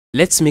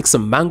Let's make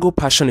some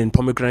Mango-Passion and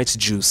Pomegranate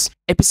Juice.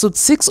 Episode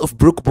 6 of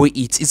Broke Boy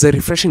Eats is a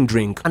refreshing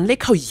drink.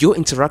 Unlike how your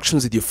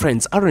interactions with your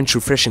friends aren't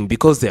refreshing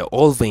because they're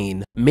all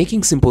vain,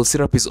 making simple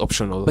syrup is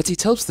optional, but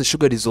it helps the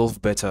sugar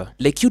dissolve better.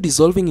 Like you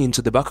dissolving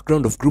into the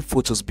background of group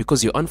photos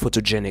because you're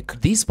unphotogenic.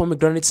 These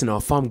pomegranates in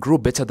our farm grow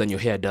better than your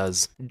hair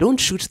does. Don't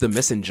shoot the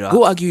messenger.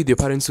 Go argue with your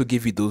parents who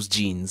gave you those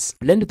genes.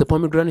 Blend the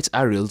pomegranate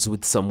areoles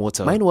with some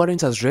water. Mine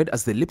weren't as red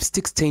as the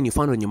lipstick stain you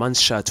found on your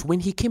man's shirt when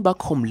he came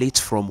back home late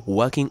from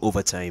working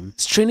overtime.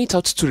 Strain it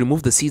out to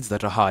remove the seeds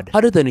that are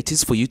harder than it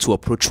is for you to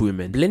approach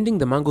women. Blending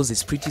the mangoes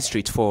is pretty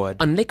straightforward.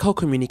 Unlike how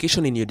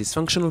communication in your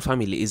dysfunctional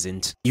family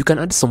isn't, you can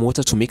add some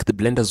water to make the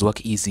blenders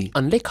work easy.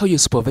 Unlike how your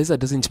supervisor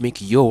doesn't make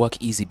your work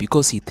easy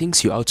because he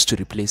thinks you're out to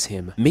replace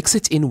him. Mix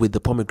it in with the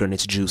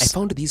pomegranate juice. I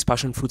found these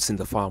passion fruits in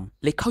the farm.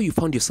 Like how you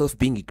found yourself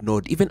being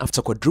ignored even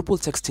after quadruple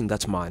texting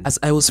that man. As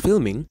I was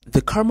filming,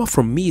 the karma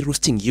from me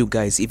roasting you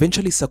guys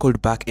eventually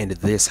circled back and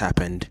this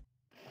happened.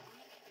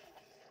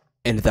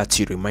 And that's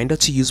your reminder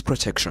to use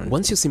protection.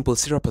 Once your simple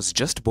syrup has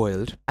just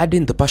boiled, add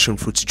in the passion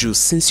fruit juice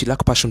since you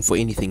lack passion for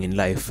anything in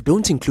life.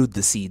 Don't include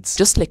the seeds,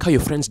 just like how your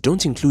friends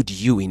don't include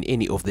you in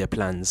any of their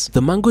plans.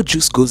 The mango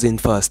juice goes in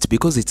first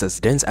because it's as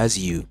dense as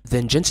you.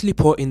 Then gently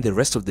pour in the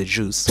rest of the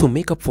juice to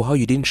make up for how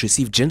you didn't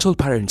receive gentle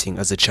parenting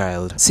as a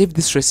child. Save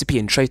this recipe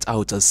and try it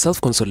out as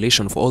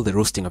self-consolation for all the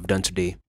roasting I've done today.